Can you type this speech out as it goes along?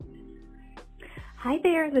Hi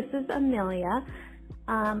there, this is Amelia.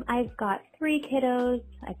 I've got 3 kiddos.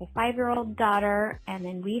 I have a 5-year-old daughter, and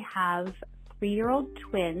then we have 3-year-old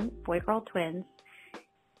twins, boy-girl twins.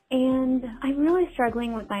 And I'm really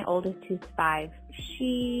struggling with my oldest, who's 5.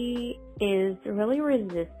 She is really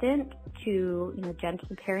resistant to, gentle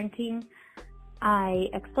parenting. I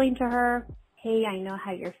explained to her, hey, I know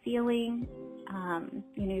how you're feeling.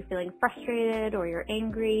 You're feeling frustrated or you're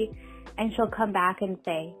angry. And she'll come back and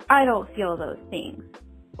say, I don't feel those things,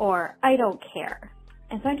 or I don't care.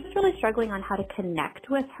 And so I'm just really struggling on how to connect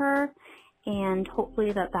with her, and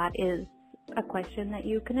hopefully that is a question that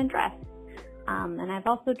you can address. And I've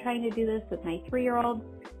also tried to do this with my 3-year-old,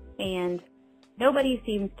 and nobody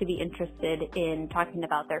seems to be interested in talking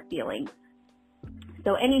about their feelings.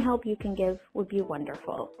 So any help you can give would be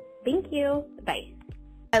wonderful. Thank you. Bye.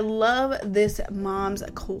 I love this mom's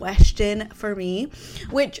question for me,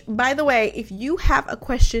 which, by the way, if you have a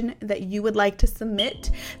question that you would like to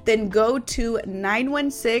submit, then go to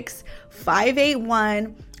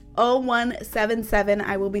 916-581-0177.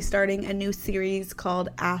 I will be starting a new series called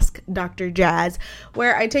Ask Dr. Jazz,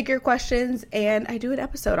 where I take your questions and I do an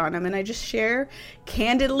episode on them, and I just share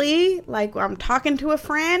candidly, like I'm talking to a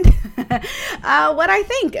friend, what I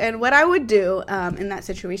think and what I would do in that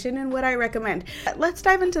situation and what I recommend. Let's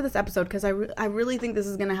dive into this episode, because I really think this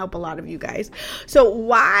is going to help a lot of you guys. So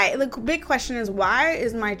the big question is, why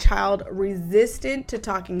is my child resistant to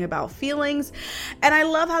talking about feelings? And I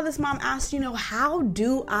love how this mom asked, how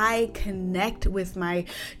do I connect with my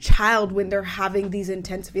child when they're having these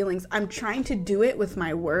intense feelings? I'm trying to do it with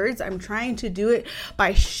my words. I'm trying to do it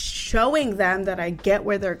by showing them that I get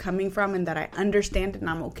where they're coming from and that I understand and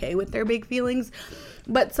I'm okay with their big feelings.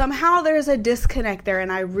 But somehow there's a disconnect there,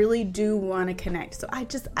 and I really do want to connect. So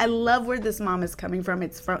I love where this mom is coming from.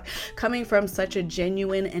 It's coming from such a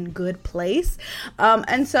genuine and good place.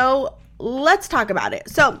 And so let's talk about it.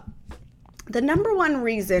 So the number one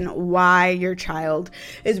reason why your child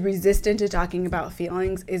is resistant to talking about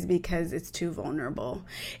feelings is because it's too vulnerable.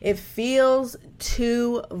 It feels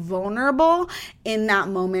too vulnerable in that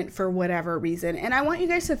moment for whatever reason. And I want you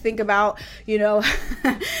guys to think about,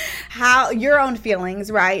 how your own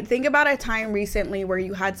feelings, right? Think about a time recently where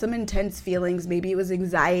you had some intense feelings. Maybe it was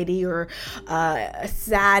anxiety or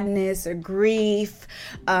sadness or grief,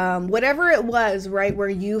 whatever it was, right? Where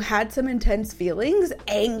you had some intense feelings,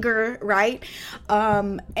 anger, right?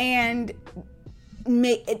 And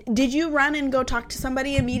did you run and go talk to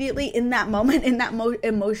somebody immediately in that moment, in that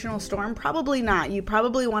emotional storm? Probably not. You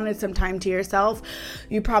probably wanted some time to yourself.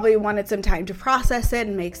 You probably wanted some time to process it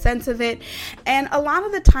and make sense of it. And a lot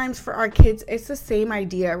of the times for our kids, it's the same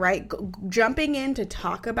idea, right? Jumping in to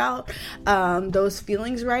talk about those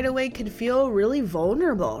feelings right away can feel really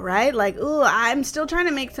vulnerable, right? Like, oh, I'm still trying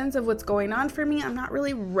to make sense of what's going on for me. I'm not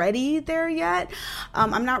really ready there yet.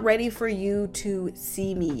 I'm not ready for you to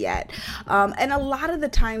see me yet. And a lot of the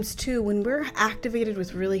times too, when we're activated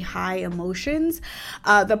with really high emotions,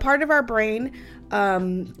 the part of our brain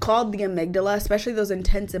called the amygdala, especially those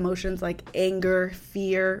intense emotions like anger,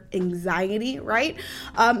 fear, anxiety, right?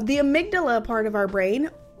 The amygdala part of our brain,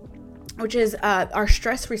 which is our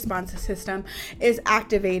stress response system, is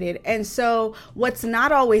activated. And so what's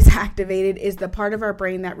not always activated is the part of our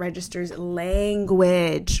brain that registers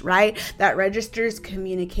language, right? That registers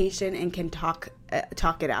communication and can talk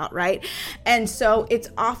it out, right? And so it's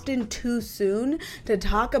often too soon to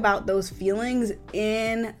talk about those feelings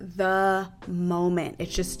in the moment.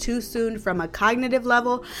 It's just too soon from a cognitive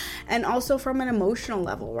level and also from an emotional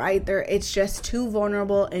level, right? It's just too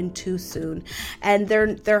vulnerable and too soon. And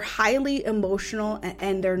they're highly emotional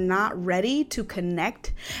and they're not ready to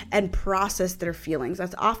connect and process their feelings.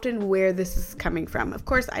 That's often where this is coming from. Of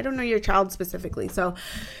course, I don't know your child specifically, so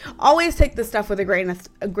always take this stuff with a grain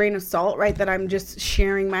of salt, right? That I'm just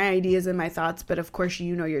sharing my ideas and my thoughts, but of course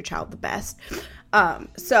you know your child the best.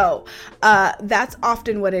 So that's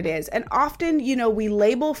often what it is. And often, we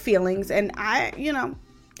label feelings, and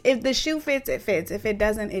if the shoe fits, it fits. If it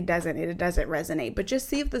doesn't, it doesn't. It doesn't resonate. But just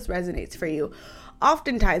see if this resonates for you.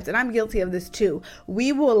 Oftentimes, and I'm guilty of this too,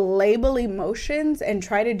 we will label emotions and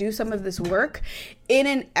try to do some of this work in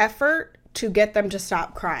an effort to get them to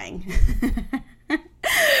stop crying.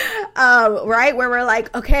 Right? Where we're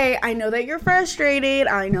like, okay, I know that you're frustrated.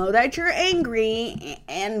 I know that you're angry,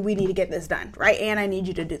 and we need to get this done, right? And I need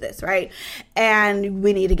you to do this, right? And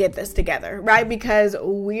we need to get this together, right? Because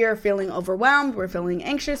we are feeling overwhelmed. We're feeling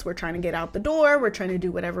anxious. We're trying to get out the door. We're trying to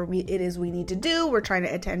do whatever it is we need to do. We're trying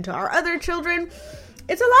to attend to our other children.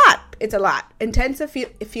 It's a lot. It's a lot. Intensive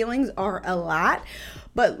feelings are a lot,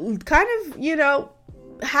 but kind of,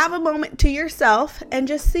 have a moment to yourself and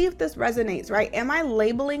just see if this resonates, right? Am I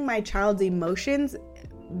labeling my child's emotions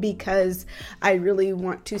because I really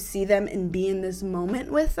want to see them and be in this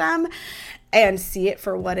moment with them and see it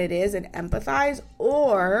for what it is and empathize?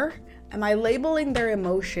 Or am I labeling their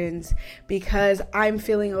emotions because I'm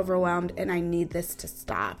feeling overwhelmed and I need this to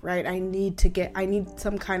stop, right? I need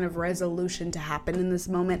some kind of resolution to happen in this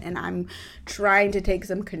moment, and I'm trying to take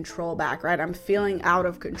some control back, right? I'm feeling out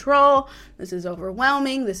of control. This is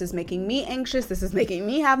overwhelming. This is making me anxious. This is making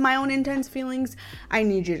me have my own intense feelings. I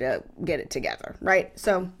need you to get it together, right?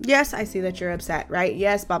 So yes, I see that you're upset, right?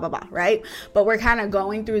 Yes, blah, blah, blah, right? But we're kind of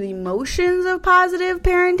going through the motions of positive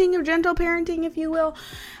parenting, of gentle parenting, if you will,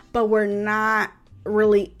 but we're not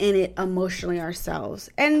really in it emotionally ourselves.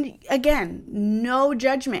 And again, no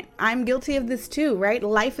judgment. I'm guilty of this too, right?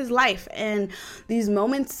 Life is life, and these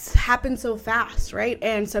moments happen so fast, right?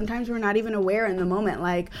 And sometimes we're not even aware in the moment,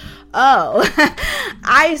 like, oh,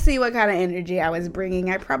 I see what kind of energy I was bringing.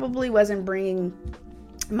 I probably wasn't bringing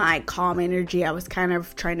my calm energy. I was kind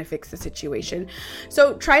of trying to fix the situation.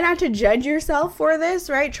 So try not to judge yourself for this,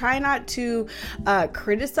 right? Try not to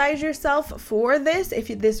criticize yourself for this if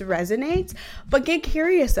this resonates, but get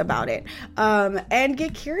curious about it. And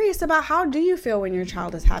get curious about, how do you feel when your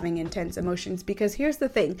child is having intense emotions? Because here's the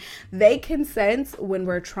thing, they can sense when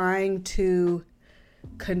we're trying to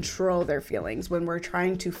control their feelings, when we're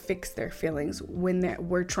trying to fix their feelings, when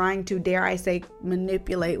we're trying to, dare I say,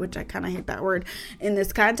 manipulate, which I kind of hate that word in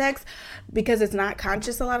this context because it's not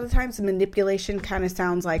conscious a lot of times. Manipulation kind of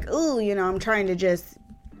sounds like, oh, I'm trying to just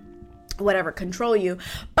whatever, control you.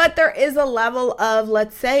 But there is a level of,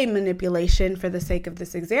 let's say, manipulation for the sake of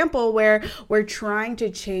this example, where we're trying to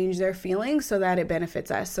change their feelings so that it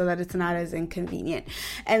benefits us, so that it's not as inconvenient.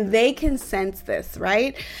 And they can sense this,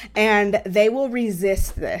 right? And they will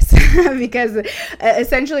resist this because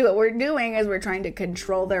essentially what we're doing is we're trying to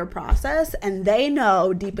control their process, and they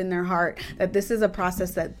know deep in their heart that this is a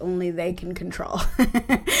process that only they can control.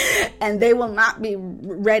 And they will not be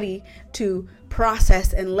ready to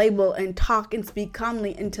process and label and talk and speak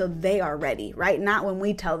calmly until they are ready, right? Not when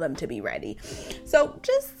we tell them to be ready. So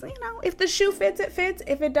just, if the shoe fits, it fits.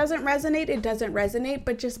 If it doesn't resonate, it doesn't resonate,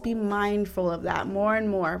 but just be mindful of that more and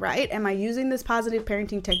more, right? Am I using this positive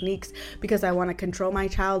parenting techniques because I want to control my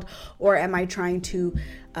child, or am I trying to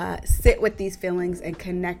sit with these feelings and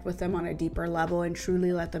connect with them on a deeper level and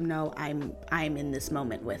truly let them know I'm in this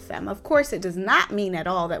moment with them? Of course, it does not mean at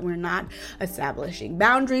all that we're not establishing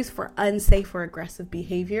boundaries for unsafe or aggressive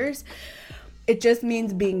behaviors. It just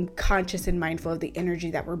means being conscious and mindful of the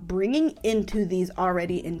energy that we're bringing into these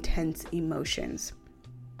already intense emotions.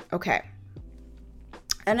 Okay.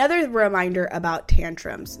 Another reminder about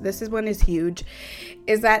tantrums, this one is huge,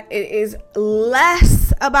 is that it is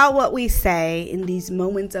less about what we say in these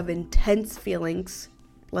moments of intense feelings,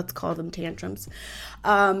 let's call them tantrums,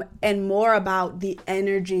 and more about the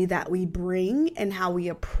energy that we bring and how we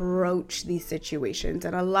approach these situations.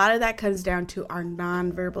 And a lot of that comes down to our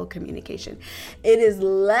nonverbal communication. It is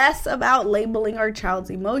less about labeling our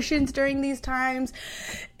child's emotions during these times.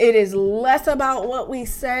 It is less about what we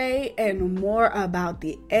say and more about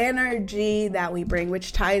the energy that we bring,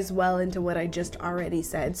 which ties well into what I just already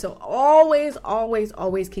said. So always, always,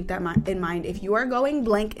 always keep that in mind. If you are going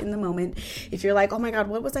blank in the moment, if you're like, oh my God,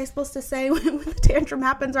 what was I supposed to say when the tantrum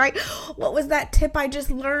happens, right? What was that tip I just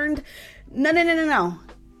learned? No.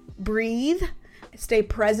 Breathe. Stay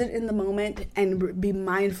present in the moment and be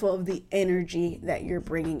mindful of the energy that you're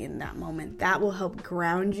bringing in that moment. That will help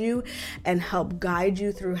ground you and help guide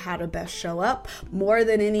you through how to best show up more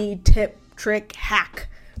than any tip, trick, hack,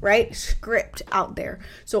 right? Script out there.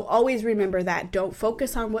 So always remember that. Don't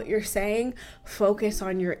focus on what you're saying. Focus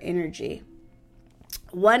on your energy.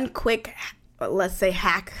 One quick, let's say,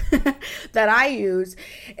 hack that I use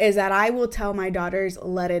is that I will tell my daughters,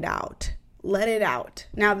 let it out. Let it out.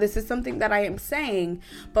 Now, this is something that I am saying,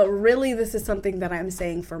 but really this is something that I'm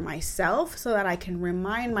saying for myself so that I can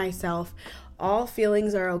remind myself all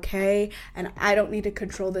feelings are okay and I don't need to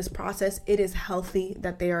control this process. It is healthy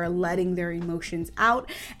that they are letting their emotions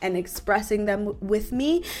out and expressing them with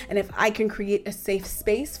me. And if I can create a safe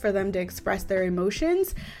space for them to express their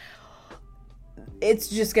emotions, it's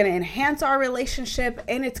just going to enhance our relationship,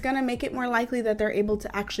 and it's going to make it more likely that they're able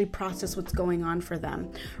to actually process what's going on for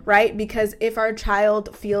them, right? Because if our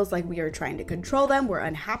child feels like we are trying to control them, we're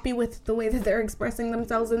unhappy with the way that they're expressing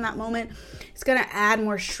themselves in that moment, it's going to add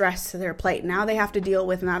more stress to their plate. Now they have to deal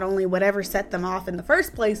with not only whatever set them off in the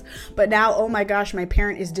first place, but now, oh my gosh, my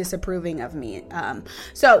parent is disapproving of me.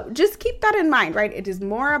 So just keep that in mind, right? It is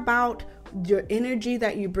more about your energy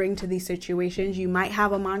that you bring to these situations. You might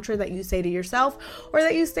have a mantra that you say to yourself or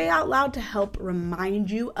that you say out loud to help remind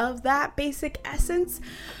you of that basic essence.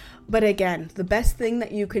 But again, the best thing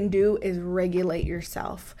that you can do is regulate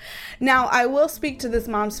yourself. Now, I will speak to this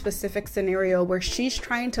mom's specific scenario where she's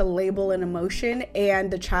trying to label an emotion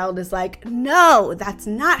and the child is like, no, that's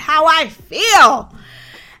not how I feel.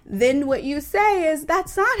 Then what you say is,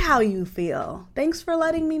 that's not how you feel. Thanks for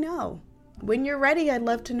letting me know. When you're ready, I'd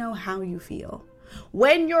love to know how you feel.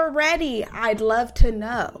 When you're ready, I'd love to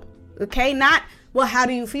know. Okay, not, well, how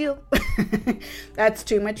do you feel? That's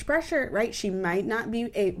too much pressure, right? She might not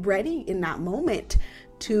be ready in that moment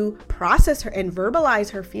to process her and verbalize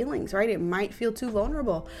her feelings, right? It might feel too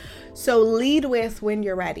vulnerable. So lead with when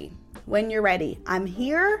you're ready. When you're ready, I'm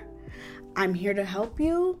here. I'm here to help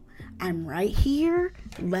you. I'm right here.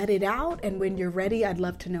 Let it out. And when you're ready, I'd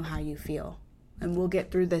love to know how you feel. And we'll get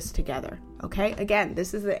through this together. Okay. Again,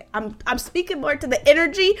 this is I'm speaking more to the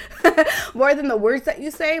energy more than the words that you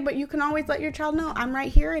say, but you can always let your child know I'm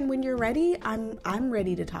right here. And when you're ready, I'm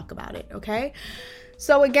ready to talk about it. Okay.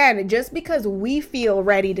 So again, just because we feel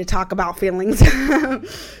ready to talk about feelings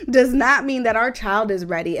does not mean that our child is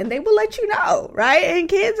ready, and they will let you know, right? And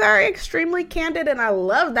kids are extremely candid, and I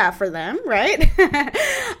love that for them, right? And they're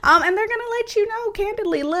going to let you know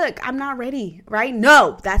candidly, look, I'm not ready, right?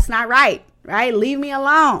 No, that's not right, right? Leave me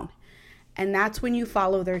alone. And that's when you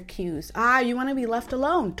follow their cues. You want to be left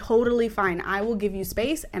alone? Totally fine. I will give you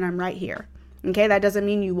space, and I'm right here. Okay, that doesn't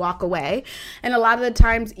mean you walk away. And a lot of the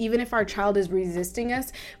times, even if our child is resisting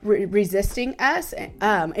us,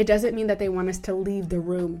 it doesn't mean that they want us to leave the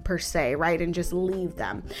room per se, right? And just leave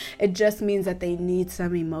them. It just means that they need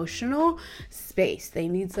some emotional space. They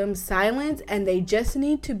need some silence, and they just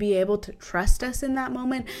need to be able to trust us in that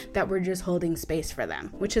moment that we're just holding space for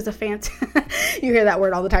them, which is a fancy, you hear that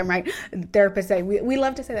word all the time, right? Therapists say, we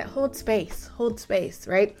love to say that, hold space,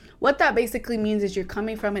 right? What that basically means is you're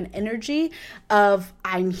coming from an energy of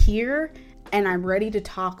I'm here and I'm ready to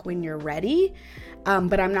talk when you're ready,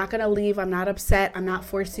 but I'm not going to leave. I'm not upset. I'm not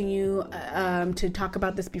forcing you to talk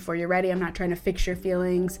about this before you're ready. I'm not trying to fix your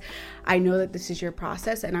feelings. I know that this is your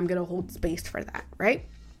process, and I'm going to hold space for that, right?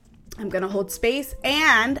 I'm going to hold space,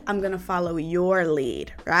 and I'm going to follow your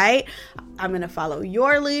lead, right? I'm going to follow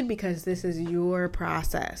your lead because this is your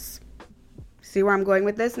process. See where I'm going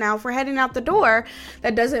with this? Now, if we're heading out the door,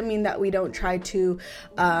 that doesn't mean that we don't try to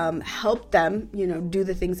help them, do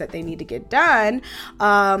the things that they need to get done.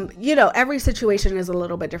 Every situation is a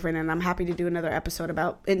little bit different, and I'm happy to do another episode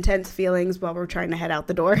about intense feelings while we're trying to head out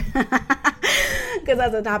the door. Because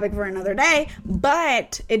that's a topic for another day.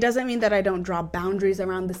 But it doesn't mean that I don't draw boundaries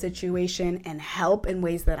around the situation and help in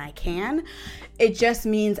ways that I can. It just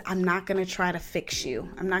means I'm not going to try to fix you.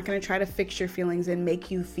 I'm not going to try to fix your feelings and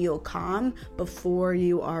make you feel calm before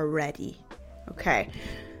you are ready. Okay.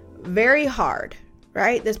 Very hard,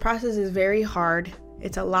 right? This process is very hard.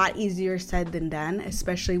 It's a lot easier said than done,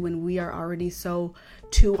 especially when we are already so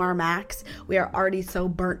to our max. We are already so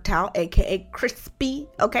burnt out, aka crispy,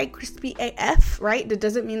 okay? Crispy AF, right? That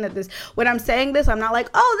doesn't mean that when I'm saying this, I'm not like,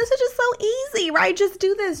 oh, this is just so easy, right? Just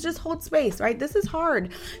do this, just hold space, right? This is hard.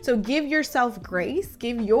 So give yourself grace,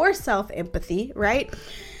 give yourself empathy, right?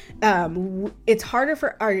 It's harder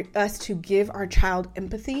for us to give our child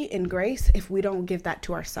empathy and grace if we don't give that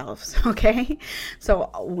to ourselves, okay?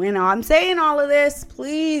 So when I'm saying all of this,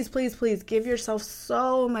 please, please, please give yourself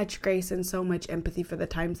so much grace and so much empathy for the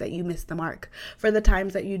times that you miss the mark, for the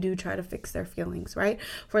times that you do try to fix their feelings, right?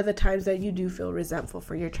 For the times that you do feel resentful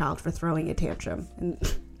for your child for throwing a tantrum in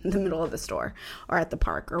the middle of the store or at the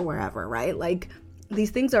park or wherever, right? Like,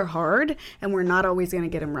 these things are hard, and we're not always going to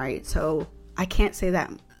get them right. So I can't say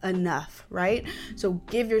that enough, right? So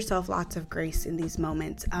give yourself lots of grace in these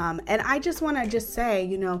moments. And I just want to say,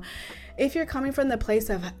 if you're coming from the place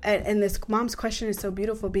of, and this mom's question is so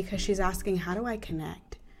beautiful because she's asking, how do I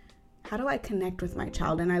connect? How do I connect with my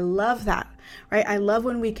child? And I love that, right? I love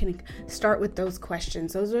when we can start with those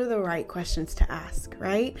questions. Those are the right questions to ask,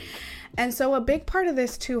 right? And so a big part of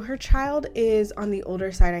this too, her child is on the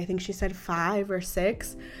older side. I think she said 5 or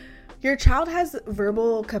 6. Your child has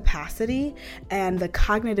verbal capacity and the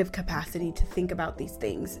cognitive capacity to think about these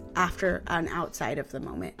things after and outside of the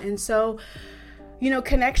moment. And so,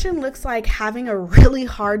 connection looks like having a really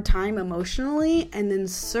hard time emotionally and then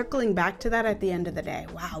circling back to that at the end of the day.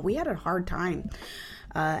 Wow, we had a hard time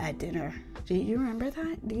at dinner. Do you remember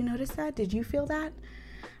that? Do you notice that? Did you feel that?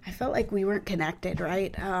 I felt like we weren't connected,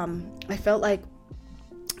 right? I felt like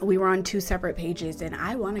we were on 2 separate pages, and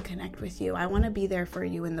I want to connect with you. I want to be there for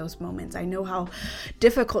you in those moments. I know how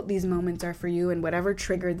difficult these moments are for you, and whatever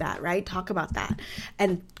triggered that, right? Talk about that.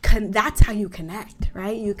 And that's how you connect,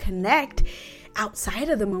 right? You connect outside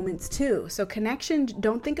of the moments too. So connection,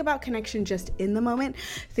 don't think about connection just in the moment.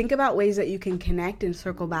 Think about ways that you can connect and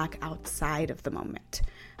circle back outside of the moment.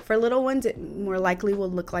 For little ones, it more likely will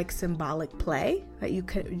look like symbolic play, that you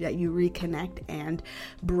reconnect and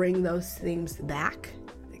bring those things back.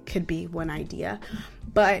 Could be one idea,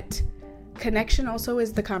 but connection also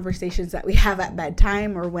is the conversations that we have at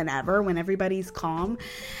bedtime or whenever, when everybody's calm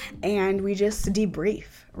and we just debrief,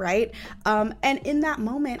 right? And in that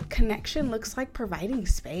moment, connection looks like providing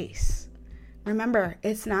space. Remember,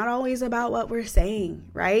 it's not always about what we're saying,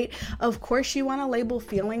 right? Of course, you want to label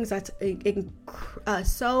feelings. That's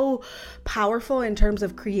so powerful in terms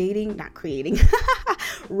of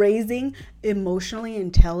raising emotionally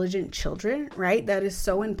intelligent children, right? That is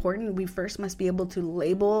so important. We first must be able to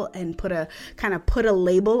label and put a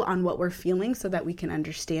label on what we're feeling so that we can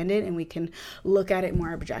understand it and we can look at it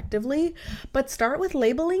more objectively. But start with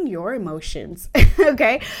labeling your emotions,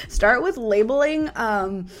 okay? Start with labeling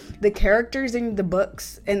the characters in the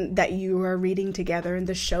books and that you are reading together and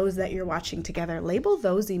the shows that you're watching together. Label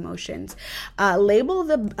those emotions. Label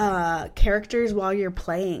the characters while you're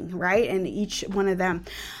playing, right? And each one of them.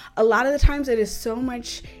 A lot of the times it is so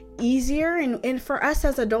much easier and for us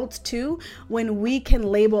as adults too, when we can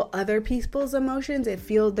label other people's emotions,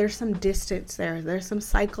 there's some distance there's some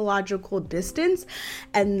psychological distance,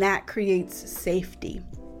 and that creates safety.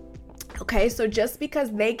 Okay, so just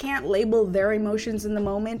because they can't label their emotions in the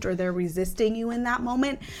moment or they're resisting you in that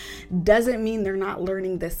moment doesn't mean they're not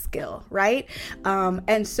learning this skill, right?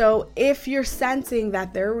 And so if you're sensing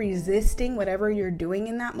that they're resisting whatever you're doing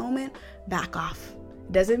in that moment, back off.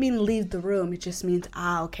 Doesn't mean leave the room. It just means,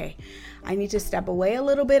 okay, I need to step away a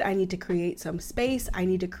little bit. I need to create some space. I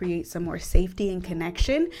need to create some more safety and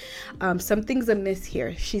connection. Something's amiss here.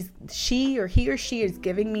 He or she is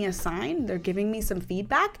giving me a sign. They're giving me some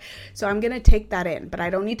feedback. So I'm going to take that in, but I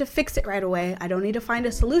don't need to fix it right away. I don't need to find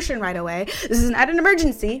a solution right away. This is not an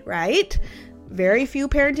emergency, right? Very few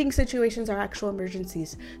parenting situations are actual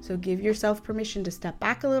emergencies. So give yourself permission to step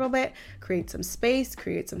back a little bit, create some space,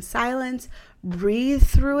 create some silence, breathe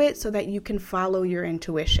through it so that you can follow your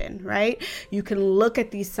intuition, right? You can look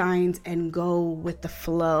at these signs and go with the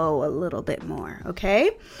flow a little bit more,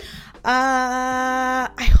 okay?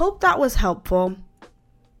 I hope that was helpful.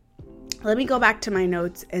 Let me go back to my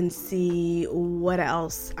notes and see what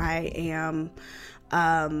else I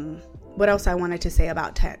wanted to say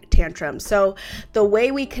about tantrums. So the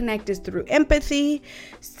way we connect is through empathy,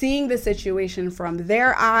 seeing the situation from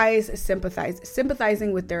their eyes,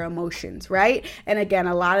 sympathizing with their emotions, right? And again,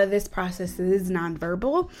 a lot of this process is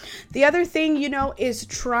nonverbal. The other thing, is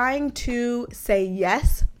trying to say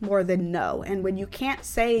yes more than no. And when you can't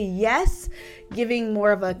say yes, giving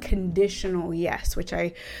more of a conditional yes, which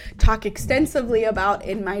I talk extensively about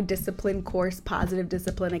in my discipline course, Positive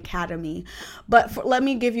Discipline Academy. But let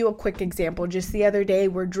me give you a quick example. Just the other day,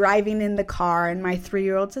 we're driving in the car and my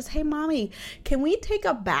 3-year-old says, "Hey, mommy, can we take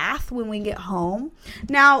a bath when we get home?"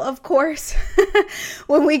 Now, of course,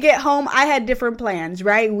 when we get home, I had different plans,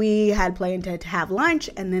 right? We had planned to have lunch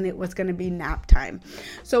and then it was going to be nap time.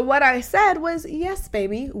 So what I said was, "Yes,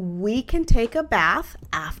 baby, we can take a bath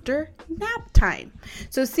after nap time."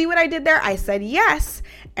 So see what I did there? I said yes,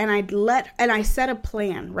 and I set a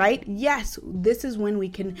plan, right? Yes, this is when we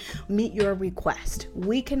can meet your request.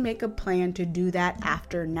 We can make a plan to do that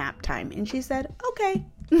after nap time. And she said, "Okay."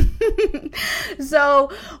 So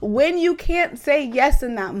when you can't say yes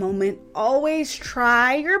in that moment, always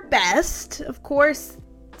try your best. Of course,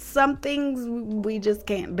 some things we just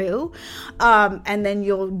can't do. And then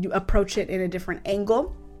you'll approach it in a different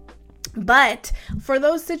angle. But for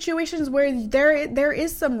those situations where there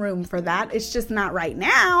is some room for that, it's just not right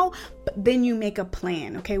now, but then you make a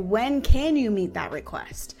plan. Okay, when can you meet that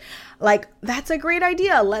request? Like, that's a great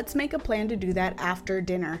idea. Let's make a plan to do that after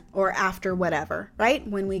dinner or after whatever, right?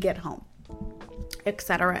 When we get home,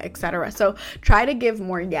 etc., etc. So try to give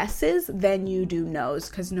more yeses than you do nos,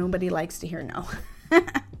 because nobody likes to hear no.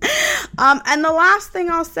 And the last thing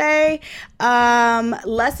I'll say,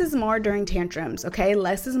 less is more during tantrums, okay?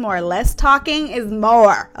 Less is more. Less talking is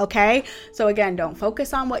more, okay? So again, don't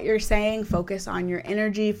focus on what you're saying. Focus on your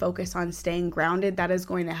energy. Focus on staying grounded. That is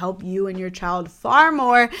going to help you and your child far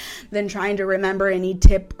more than trying to remember any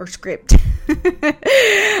tip or script.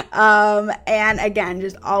 And again,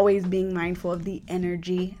 just always being mindful of the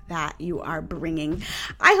energy that you are bringing.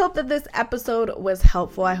 I hope that this episode was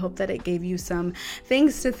helpful. I hope that it gave you some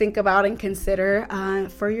things to think about and consider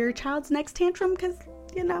for your child's next tantrum, because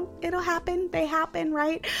it'll happen. They happen,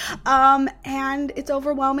 right? And it's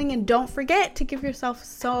overwhelming. And don't forget to give yourself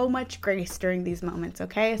so much grace during these moments,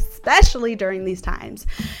 okay? Especially during these times.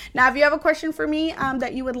 Now, if you have a question for me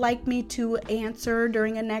that you would like me to answer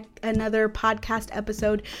during another podcast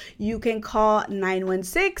episode, you can call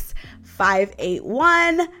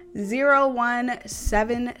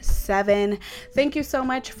 916-581-0177. Thank you so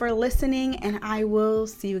much for listening, and I will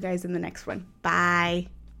see you guys in the next one. Bye.